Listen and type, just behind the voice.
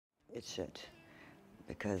It should,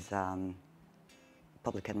 because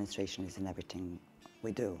public administration is in everything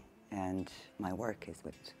we do, and my work is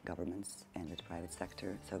with governments and with the private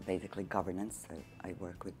sector, so basically governance. So I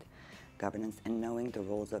work with governance, and knowing the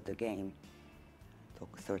rules of the game,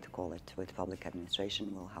 so to call it, with public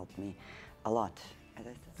administration will help me a lot. As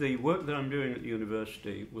I said. The work that I'm doing at the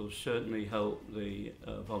university will certainly help the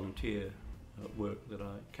volunteer work that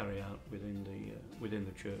I carry out within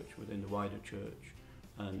the church, within the wider church.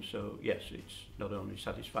 And so, yes, it's not only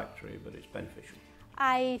satisfactory, but it's beneficial.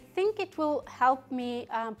 I think it will help me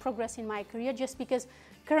progress in my career, just because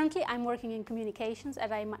currently I'm working in communications,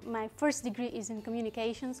 and my first degree is in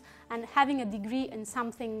communications, and having a degree in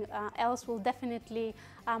something else will definitely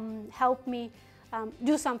help me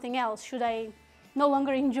do something else should I no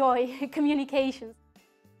longer enjoy communications.